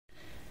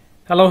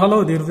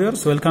Hello dear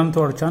viewers, welcome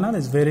to our channel.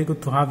 It's very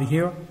good to have you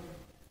here.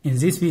 In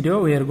this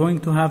video we are going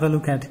to have a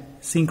look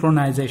at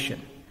synchronization.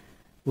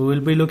 We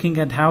will be looking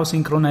at how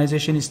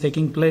synchronization is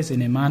taking place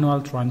in a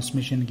manual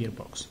transmission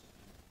gearbox.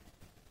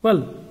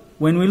 Well,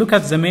 when we look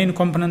at the main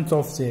component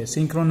of the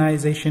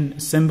synchronization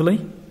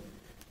assembly,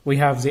 we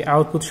have the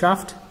output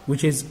shaft,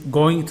 which is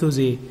going to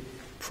the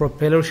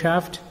propeller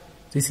shaft.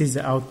 This is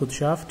the output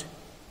shaft.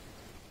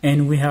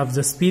 And we have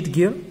the speed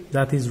gear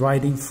that is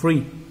riding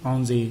free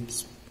on the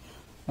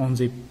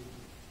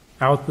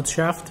output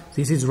shaft.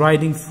 This is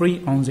riding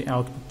free on the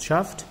output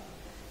shaft.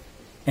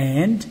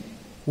 And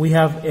we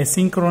have a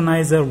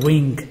synchronizer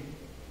ring.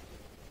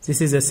 This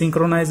is a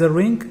synchronizer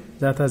ring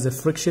that has a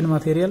friction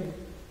material.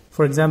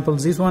 For example,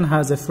 this one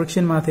has a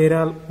friction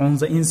material on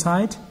the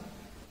inside.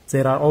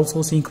 There are also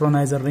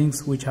synchronizer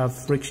rings which have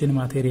friction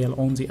material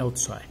on the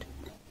outside.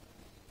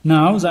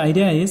 Now the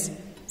idea is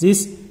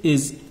this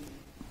is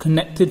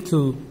connected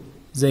to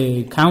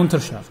the counter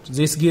shaft.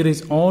 This gear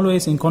is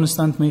always in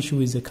constant mesh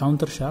with the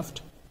counter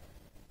shaft.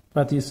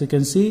 But as you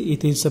can see,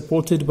 it is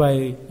supported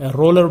by a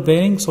roller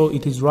bearing, so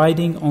it is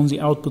riding on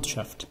the output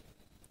shaft.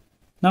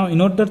 Now,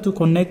 in order to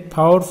connect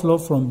power flow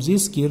from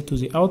this gear to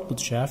the output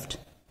shaft,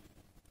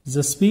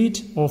 the speed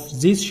of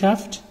this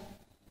shaft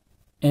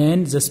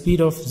and the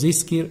speed of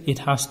this gear, it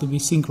has to be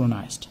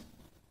synchronized.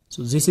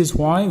 So this is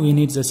why we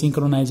need the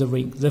synchronizer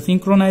ring. The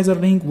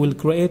synchronizer ring will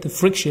create a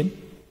friction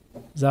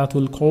that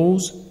will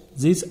cause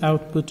this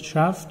output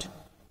shaft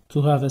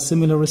to have a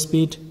similar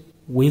speed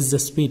with the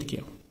speed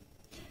gear.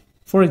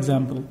 For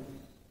example,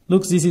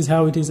 look, this is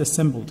how it is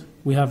assembled.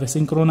 We have a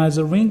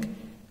synchronizer ring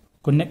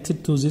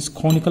connected to this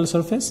conical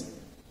surface.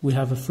 We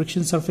have a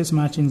friction surface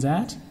matching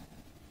that.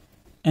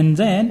 And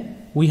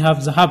then we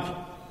have the hub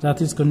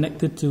that is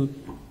connected to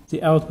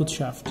the output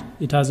shaft.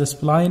 It has a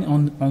spline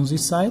on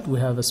this side. We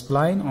have a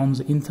spline on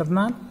the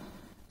internal.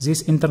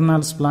 This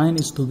internal spline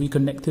is to be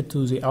connected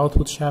to the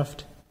output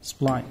shaft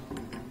spline.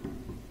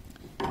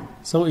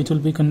 So it will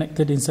be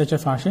connected in such a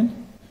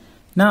fashion.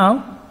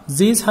 Now,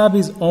 this hub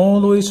is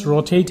always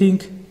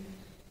rotating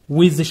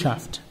with the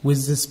shaft,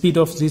 with the speed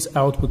of this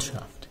output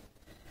shaft.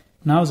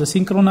 Now the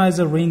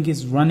synchronizer ring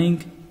is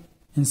running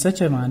in such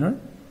a manner.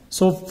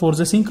 So for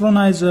the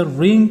synchronizer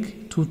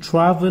ring to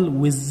travel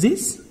with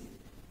this,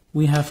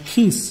 we have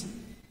keys.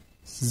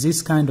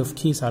 This kind of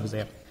keys are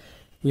there.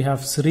 We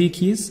have 3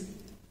 keys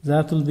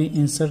that will be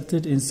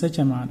inserted in such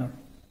a manner.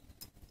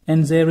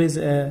 And there is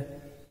a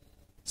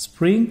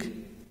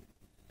spring,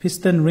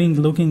 piston ring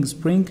looking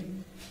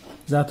spring,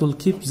 that will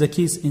keep the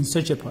keys in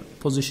such a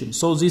position.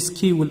 So this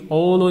key will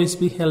always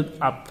be held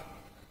up,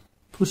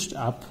 pushed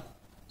up.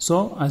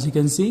 So as you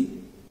can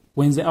see,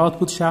 when the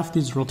output shaft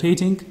is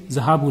rotating,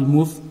 the hub will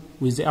move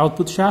with the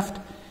output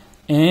shaft,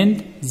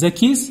 and the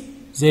keys,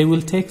 they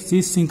will take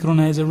this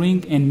synchronizer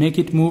ring and make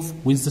it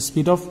move with the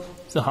speed of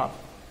the hub.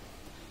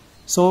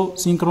 So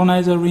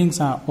synchronizer rings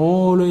are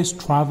always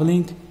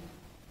traveling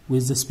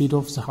with the speed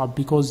of the hub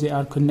because they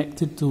are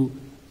connected to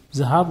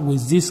the hub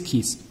with these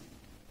keys.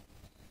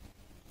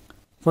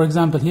 For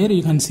example, here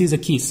you can see the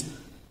keys.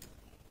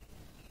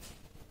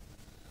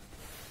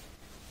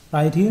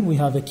 Right here we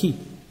have a key.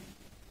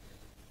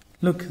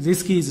 Look,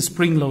 this key is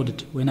spring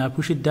loaded. When I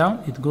push it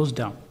down, it goes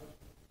down.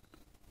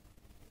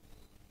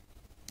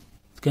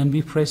 It can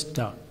be pressed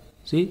down.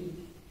 See?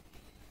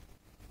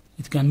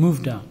 It can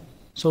move down.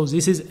 So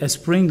this is a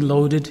spring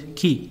loaded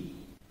key.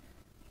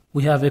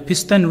 We have a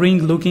piston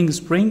ring looking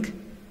spring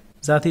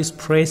that is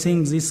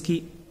pressing this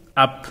key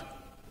up.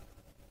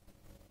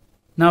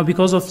 Now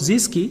because of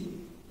this key,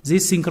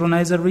 this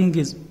synchronizer ring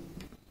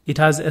it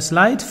has a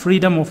slight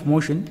freedom of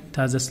motion. It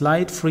has a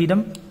slight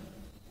freedom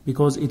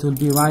because it will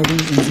be riding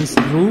in this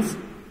groove.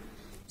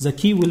 The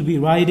key will be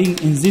riding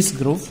in this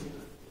groove.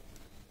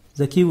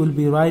 The key will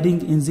be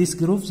riding in this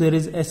groove. There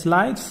is a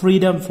slight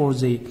freedom for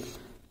the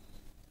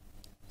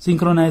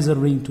synchronizer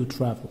ring to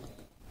travel.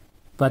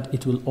 But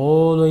it will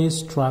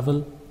always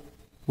travel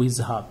with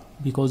the hub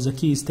because the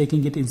key is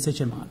taking it in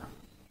such a manner.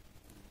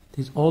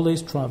 It is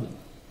always traveling.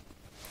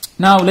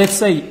 Now let's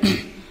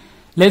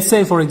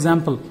say for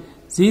example,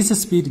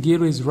 this speed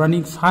gear is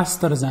running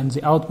faster than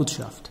the output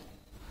shaft.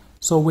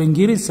 So when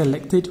gear is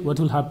selected, what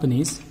will happen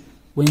is,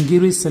 when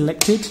gear is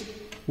selected,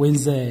 when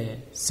the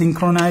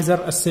synchronizer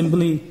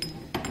assembly,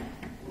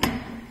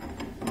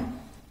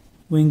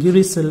 when gear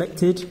is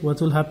selected,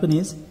 what will happen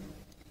is,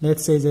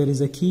 let's say there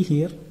is a key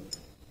here.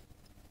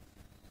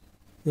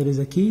 There is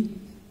a key.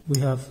 We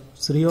have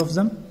 3 of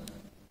them.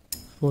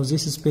 For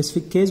this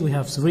specific case, we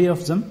have 3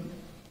 of them.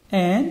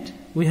 And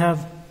we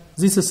have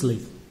this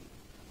sleeve.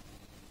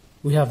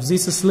 We have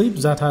this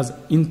sleeve that has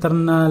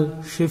internal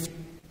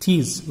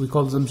shifties. We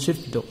call them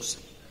shift dogs.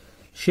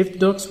 Shift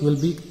dogs will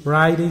be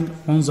riding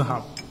on the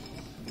hub.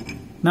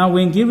 Now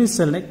when gear is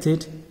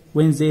selected,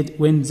 when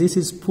this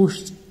is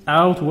pushed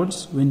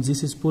outwards, when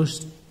this is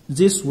pushed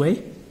this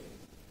way,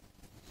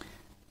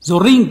 the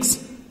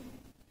rings,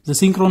 the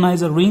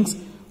synchronizer rings,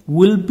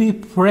 will be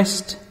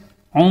pressed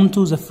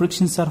onto the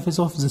friction surface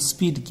of the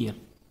speed gear.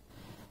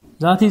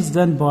 That is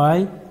done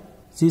by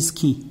this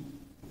key.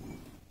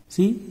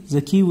 See,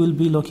 the key will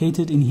be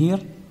located in here.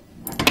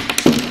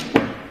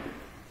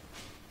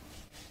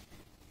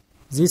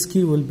 This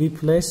key will be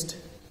placed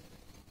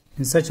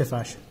in such a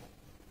fashion.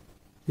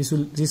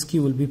 This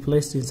key will be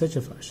placed in such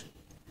a fashion.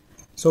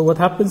 So what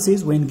happens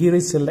is, when gear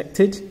is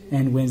selected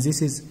and when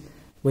this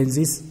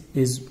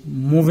is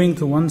moving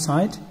to one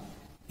side,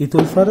 it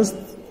will first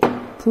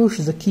push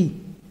the key.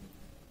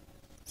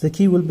 The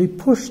key will be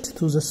pushed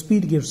to the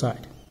speed gear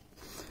side.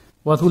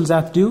 What will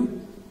that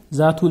do?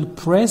 That will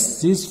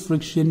press this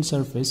friction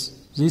surface.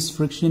 This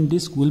friction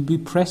disc will be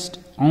pressed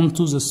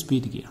onto the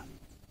speed gear.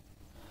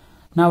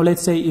 Now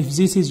let's say if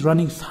this is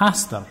running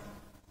faster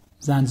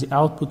than the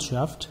output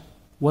shaft,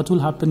 what will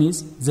happen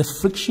is the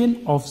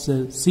friction of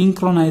the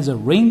synchronizer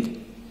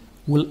ring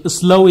will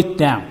slow it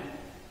down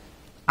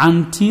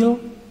until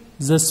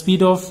the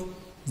speed of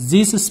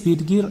this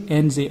speed gear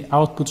and the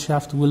output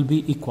shaft will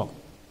be equal.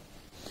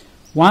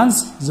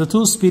 Once the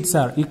two speeds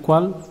are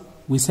equal,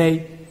 we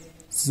say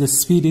the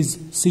speed is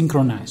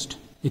synchronized.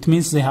 It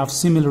means they have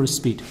similar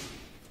speed.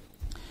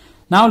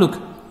 Now look,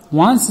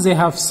 once they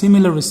have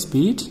similar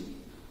speed,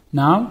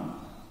 now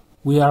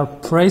we are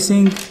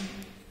pressing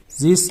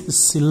this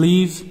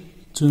sleeve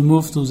to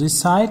move to this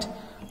side.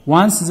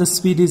 Once the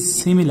speed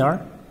is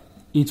similar,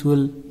 it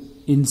will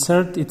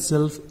insert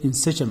itself in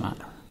such a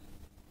manner.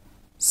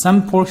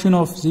 Some portion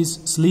of this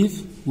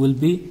sleeve will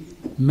be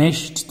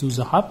meshed to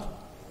the hub,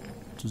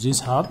 to this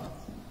hub.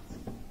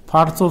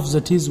 Part of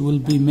the teeth will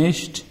be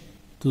meshed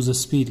to the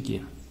speed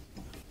gear.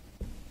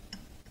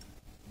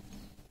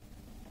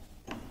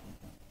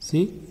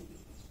 See?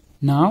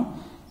 Now,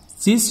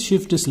 this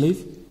shift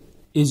sleeve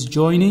is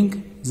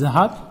joining the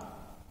hub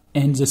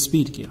and the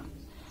speed gear.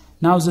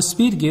 Now the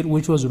speed gear,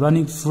 which was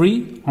running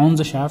free on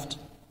the shaft,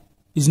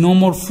 is no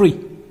more free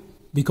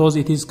because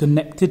it is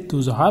connected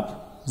to the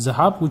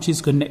hub which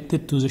is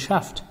connected to the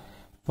shaft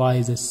by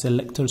the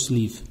selector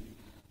sleeve.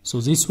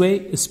 So this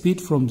way, speed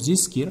from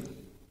this gear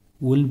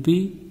will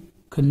be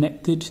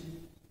connected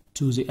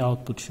to the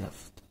output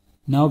shaft.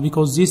 Now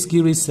because this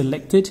gear is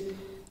selected,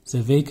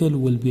 the vehicle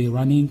will be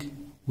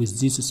running with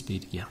this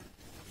speed gear.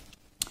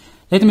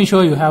 Let me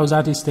show you how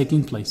that is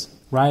taking place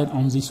right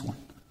on this one.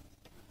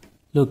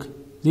 Look,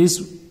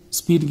 this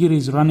speed gear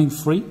is running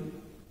free.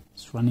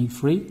 It's running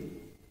free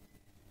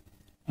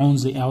on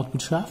the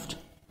output shaft.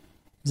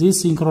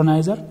 This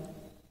synchronizer,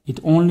 it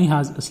only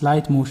has a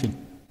slight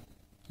motion.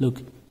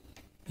 Look,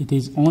 it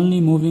is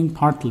only moving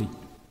partly.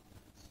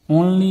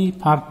 Only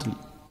partly.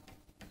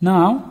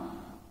 Now,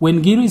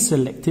 when gear is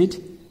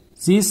selected,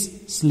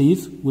 this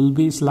sleeve will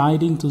be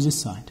sliding to this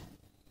side.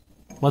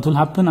 What will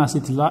happen as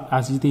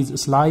it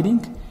is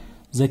sliding?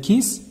 The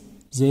keys,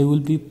 they will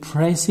be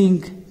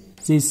pressing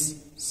this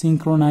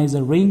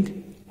synchronizer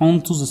ring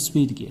onto the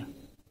speed gear.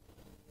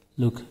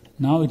 Look,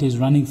 now it is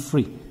running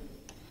free.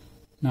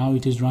 Now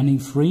it is running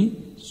free.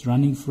 It's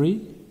running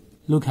free.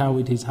 Look how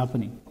it is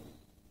happening.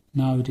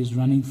 Now it is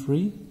running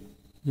free.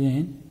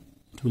 Then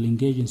it will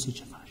engage in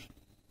such a fashion.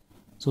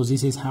 So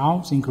this is how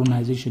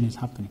synchronization is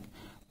happening.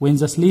 When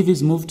the sleeve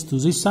is moved to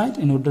this side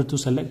in order to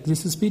select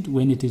this speed,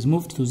 when it is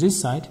moved to this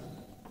side,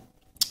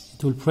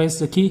 it will press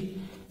the key.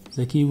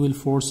 The key will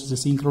force the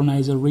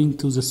synchronizer ring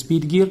to the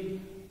speed gear.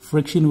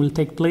 Friction will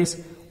take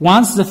place.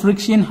 Once the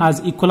friction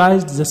has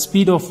equalized the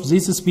speed of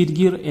this speed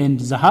gear and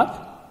the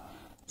hub,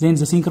 then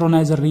the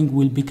synchronizer ring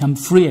will become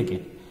free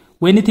again.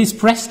 When it is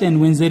pressed and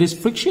when there is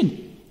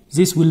friction,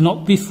 this will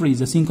not be free.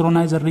 The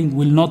synchronizer ring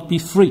will not be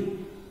free.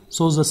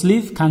 So the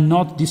sleeve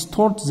cannot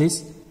distort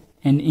this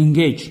and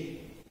engage.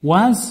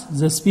 Once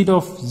the speed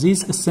of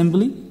this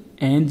assembly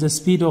and the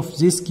speed of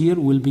this gear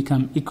will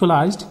become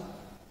equalized,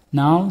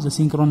 now the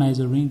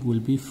synchronizer ring will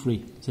be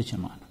free, such a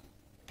manner.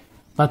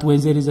 But when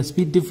there is a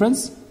speed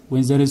difference,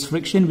 when there is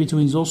friction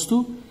between those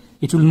two,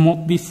 it will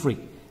not be free.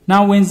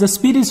 Now when the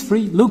speed is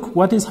free, look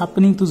what is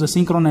happening to the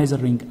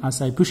synchronizer ring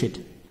as I push it.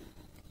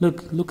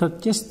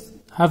 Just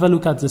have a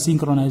look at the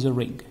synchronizer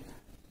ring.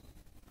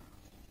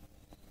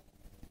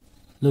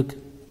 Look,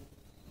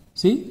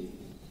 see?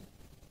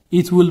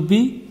 It will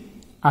be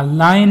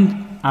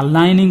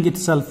aligning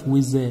itself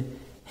with the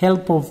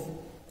help of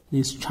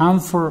this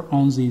chamfer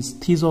on these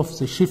teeth of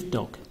the shift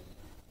dog.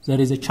 There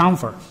is a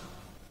chamfer.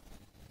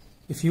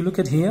 If you look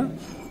at here,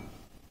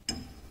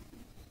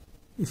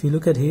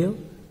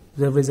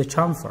 there is a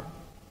chamfer.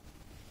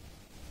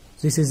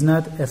 This is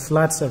not a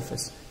flat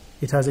surface.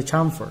 It has a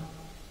chamfer.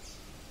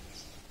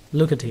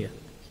 Look at here.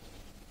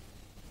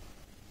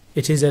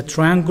 It is a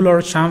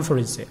triangular chamfer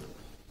is there.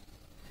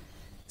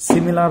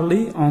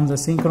 Similarly, on the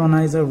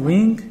synchronizer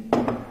ring,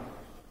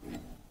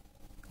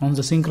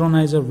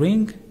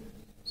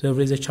 there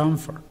is a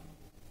chamfer.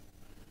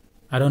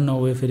 I don't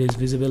know if it is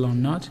visible or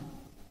not.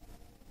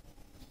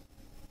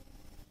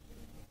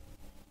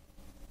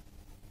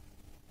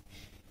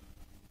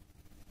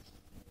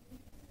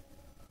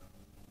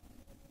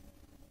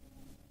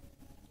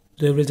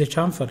 There is a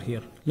chamfer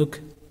here.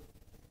 Look,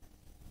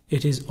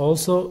 it is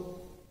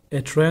also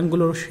a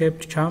triangular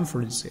shaped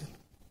chamfer is there.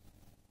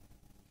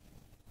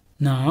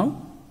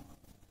 Now,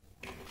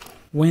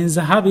 when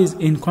the hub is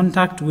in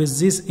contact with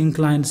this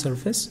inclined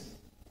surface,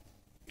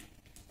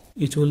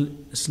 it will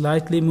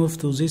slightly move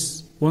to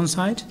this one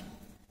side,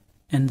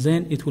 and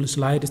then it will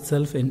slide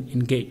itself and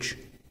engage.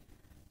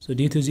 So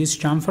due to this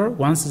chamfer,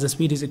 once the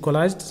speed is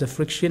equalized,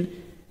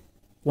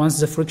 once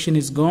the friction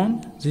is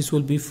gone, this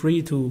will be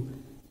free to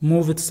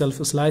move itself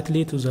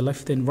slightly to the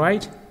left and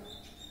right.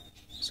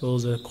 So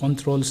the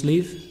control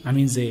sleeve,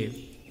 the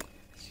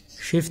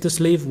shift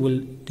sleeve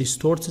will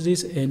distort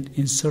this and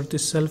insert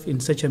itself in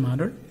such a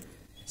manner.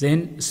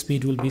 Then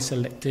speed will be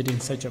selected in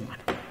such a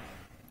manner.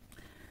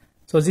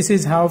 So this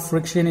is how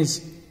friction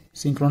is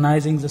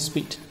synchronizing the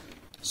speed.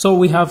 So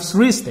we have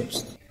 3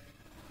 steps.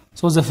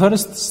 So the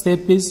first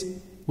step is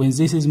when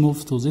this is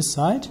moved to this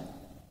side,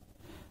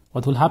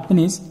 what will happen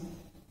is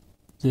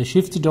the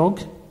shift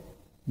dog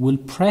will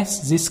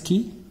press this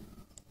key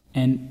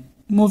and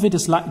move it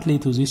slightly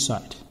to this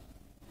side.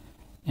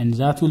 And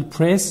that will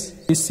press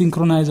this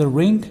synchronizer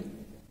ring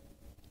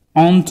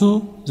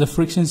onto the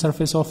friction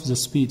surface of the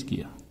speed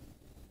gear.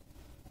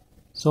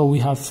 So we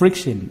have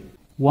friction.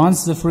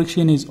 Once the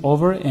friction is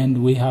over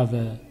and we have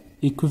a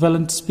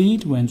equivalent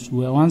speed,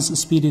 once the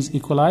speed is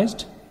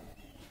equalized,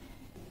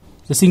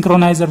 the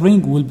synchronizer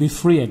ring will be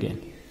free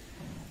again.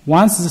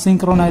 Once the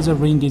synchronizer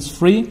ring is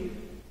free,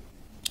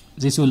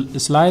 this will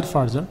slide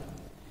further,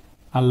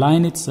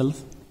 align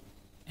itself,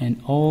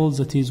 and all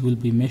the teeth will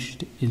be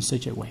meshed in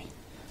such a way.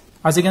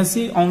 As you can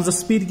see on the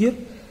speed gear,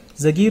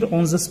 the gear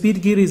on the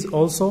speed gear is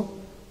also,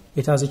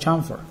 it has a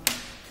chamfer.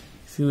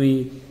 If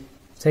we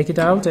take it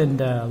out and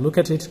look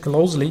at it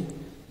closely,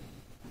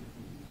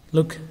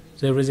 look,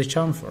 there is a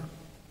chamfer.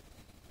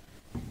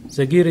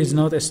 The gear is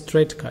not a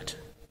straight cut.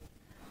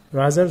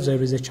 Rather,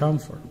 there is a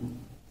chamfer.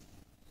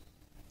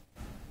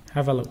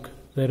 Have a look.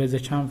 There is a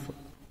chamfer.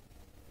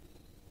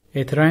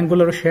 A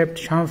triangular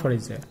shaped chamfer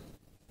is there.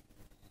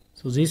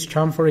 So this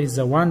chamfer is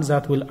the one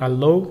that will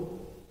allow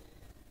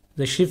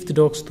the shift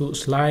dogs to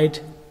slide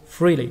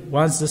freely.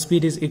 Once the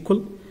speed is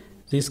equal,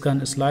 this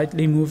can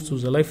slightly move to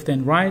the left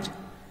and right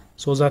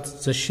so that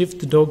the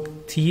shift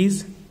dog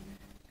teeth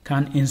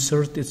can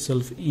insert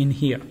itself in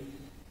here,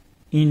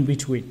 in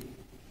between.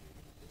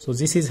 So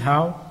this is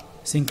how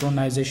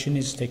synchronization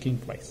is taking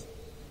place.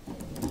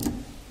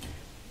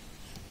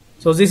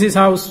 So this is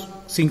how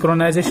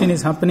synchronization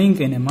is happening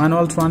in a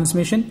manual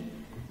transmission,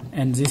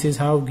 and this is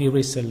how gear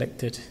is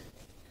selected.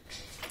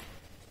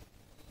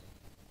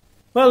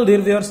 Well, dear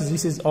viewers,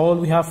 this is all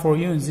we have for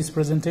you in this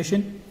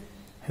presentation.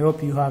 I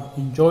hope you have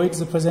enjoyed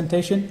the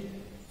presentation.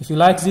 If you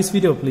like this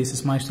video, please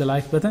smash the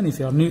like button. If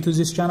you are new to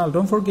this channel,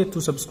 don't forget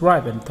to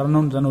subscribe and turn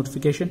on the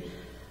notification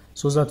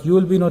so that you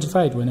will be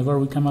notified whenever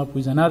we come up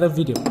with another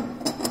video.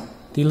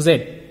 Till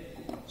then,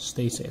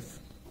 stay safe.